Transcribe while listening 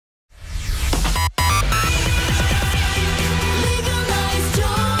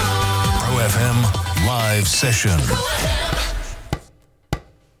live session.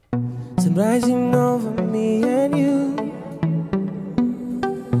 Sun rising over me and you,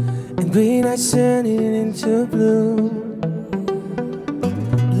 and green eyes turning into blue.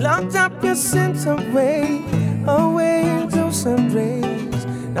 Locked up your scent away, away into sun rays.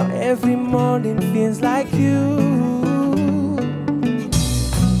 Now every morning feels like you.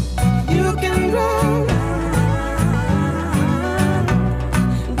 You can run,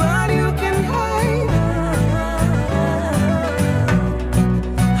 but you can hide.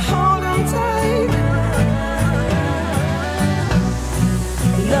 Hold on tight.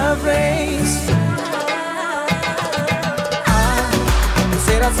 Love race.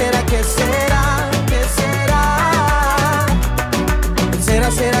 Será que será, que será. Será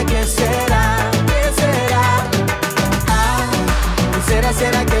que será, que será. Será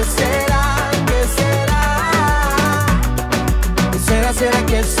que será, que será. Será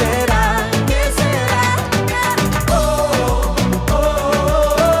que será, que será. Oh, oh, oh,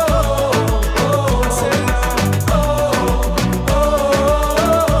 oh, oh. Será. Oh, oh,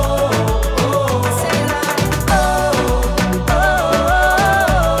 oh, oh. Será. Oh, oh,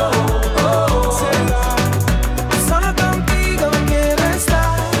 oh, oh. Será. Solo contigo quiero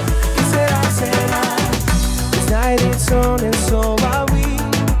estar. ¿Qué será, será? This night it's on and so are we.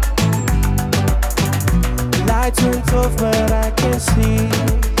 Lights went off but I can see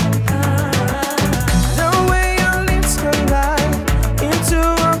the way your lips collide into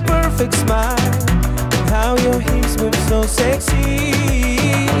a perfect smile, and how your hips move so sexy.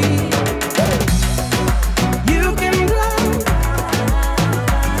 You can run,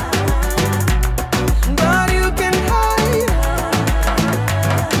 but you can hide.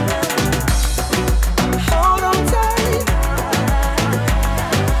 Hold on tight.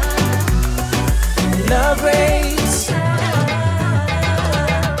 Love race.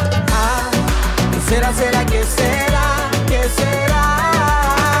 Será que será, que será.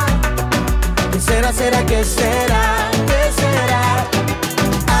 Será que será, que será.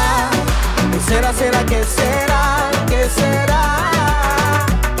 Será que será, que será.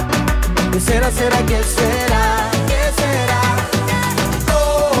 Será que será, que será. Oh,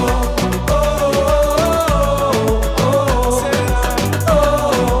 oh, oh, oh, oh. Será. Oh,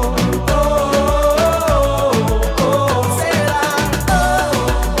 oh, oh, oh. Será. Oh,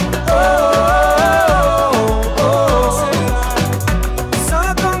 oh, oh, será.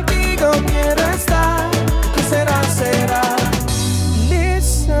 Solo contigo quiero estar. ¿Qué será, será?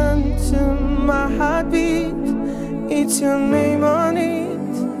 Listen to my heartbeat. It's your name on it.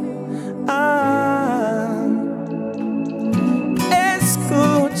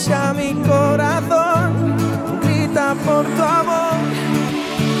 Escucha mi corazón, grita por tu amor,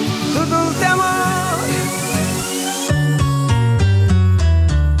 tu dulce amor.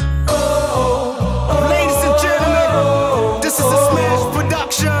 Ladies and gentlemen, this is a Smash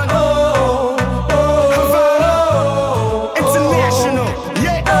production. HAVANA International.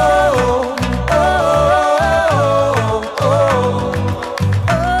 Yeah.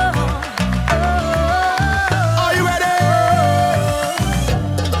 Are you ready?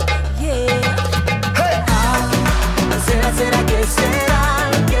 Hey. Será que será,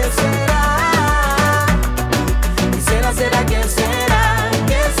 que será. Será que será,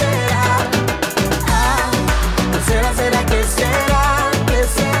 que será. Será que será, que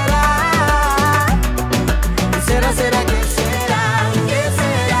será. Será que será, que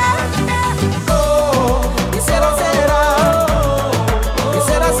será. Oh, que será, será. Que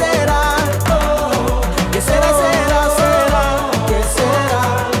será, será. Que será, será, será. Que será.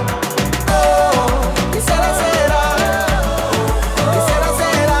 Oh, que será, será. Que será,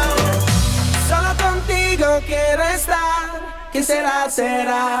 será. Solo contigo quiero estar. ¿Qué será,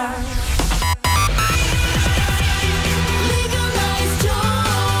 será?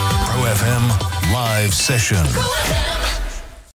 ProFM live session.